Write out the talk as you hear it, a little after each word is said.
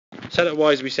Setup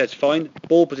wise, we said fine.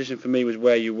 Ball position for me was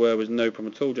where you were, was no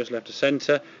problem at all, just left to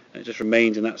centre, and it just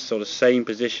remains in that sort of same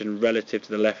position relative to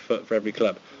the left foot for every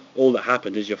club. All that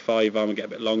happened is your 5 arm will get a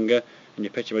bit longer and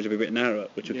your pitching wedge will be a bit narrower,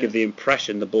 which will give the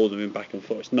impression the ball's moving back and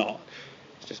forth. It's not.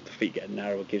 It's just the feet getting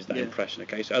narrower gives that impression.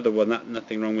 Okay, so other than that,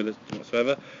 nothing wrong with it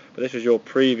whatsoever. But this was your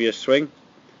previous swing.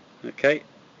 Okay,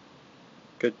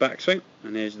 good backswing,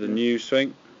 and here's the new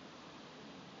swing.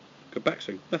 Good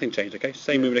backswing. Nothing changed. Okay,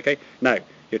 same movement. Okay. Now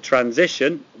your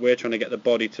transition, we're trying to get the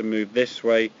body to move this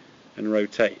way and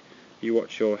rotate. You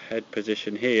watch your head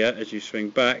position here as you swing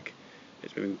back.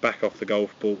 It's moving back off the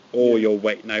golf ball, or your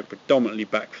weight now predominantly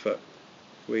back foot.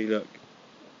 We look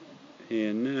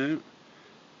here now.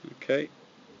 Okay,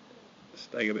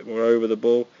 staying a bit more over the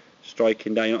ball,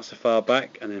 striking down, you're not so far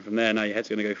back, and then from there now your head's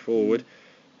going to go forward,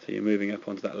 so you're moving up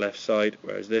onto that left side,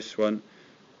 whereas this one,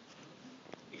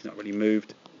 he's not really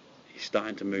moved, he's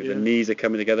starting to move, the knees are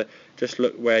coming together. Just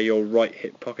look where your right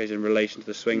hip pocket is in relation to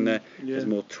the swing there, there's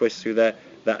more twist through there,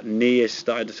 that knee is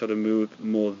starting to sort of move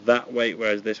more that way,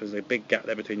 whereas this was a big gap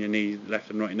there between your knees, left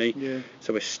and right knee,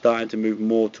 so we're starting to move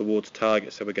more towards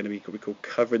target, so we're going to be what we call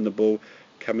covering the ball,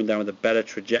 coming down with a better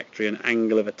trajectory and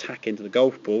angle of attack into the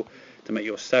golf ball to make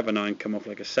your 7-iron come off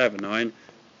like a 7-iron,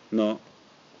 not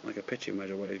like a pitching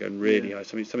wedge where it's going really high.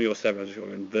 Some of your 7-irons are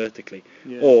going vertically,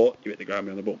 or you hit the ground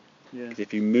behind the ball. Because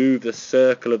if you move the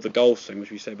circle of the golf swing, which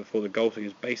we said before, the golf swing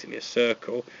is basically a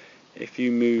circle. If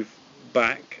you move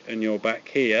back and you're back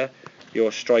here,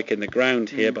 you're striking the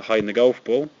ground here behind the golf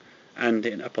ball and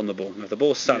hitting up on the ball. Now, if the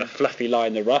ball's sat a fluffy lie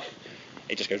in the rough,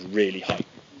 it just goes really high.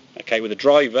 Okay, with a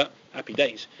driver, happy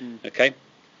days. Okay,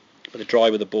 but the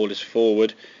driver, the ball is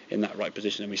forward in that right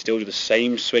position, and we still do the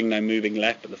same swing now, moving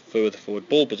left, but the further forward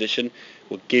ball position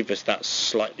will give us that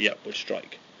slightly upward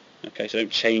strike. Okay, so don't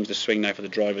change the swing now for the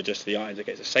driver, just the irons.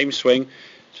 Okay, it's the same swing,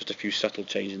 just a few subtle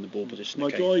changes in the ball position. My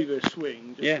driver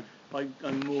swing, just,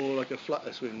 I'm more like a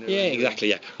flatter swing. Yeah, exactly.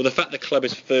 Yeah. Well, the fact the club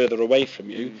is further away from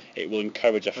you, it will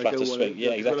encourage a flatter swing.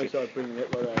 Yeah, exactly. When I start bringing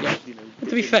it around, you know,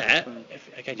 to be fair,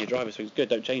 again, your driver swing's good.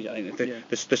 Don't change it. I think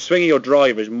the swing of your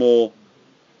driver is more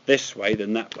this way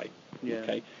than that way.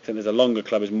 Okay. So there's a longer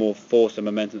club is more force and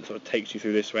momentum that sort of takes you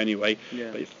through this way anyway.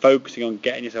 But you're focusing on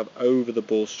getting yourself over the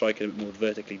ball, striking a bit more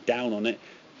vertically down on it,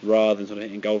 rather than sort of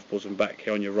hitting golf balls from back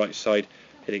here on your right side,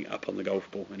 hitting up on the golf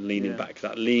ball and leaning back. Because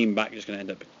that lean back is just going to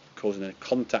end up causing a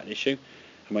contact issue,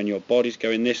 and when your body's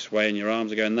going this way and your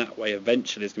arms are going that way,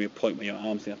 eventually there's going to be a point where your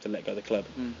arms have to let go of the club,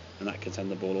 and that can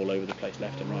send the ball all over the place,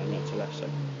 left and right to left. So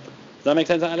does that make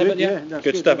sense, that element? Yeah,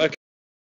 Good stuff. Okay.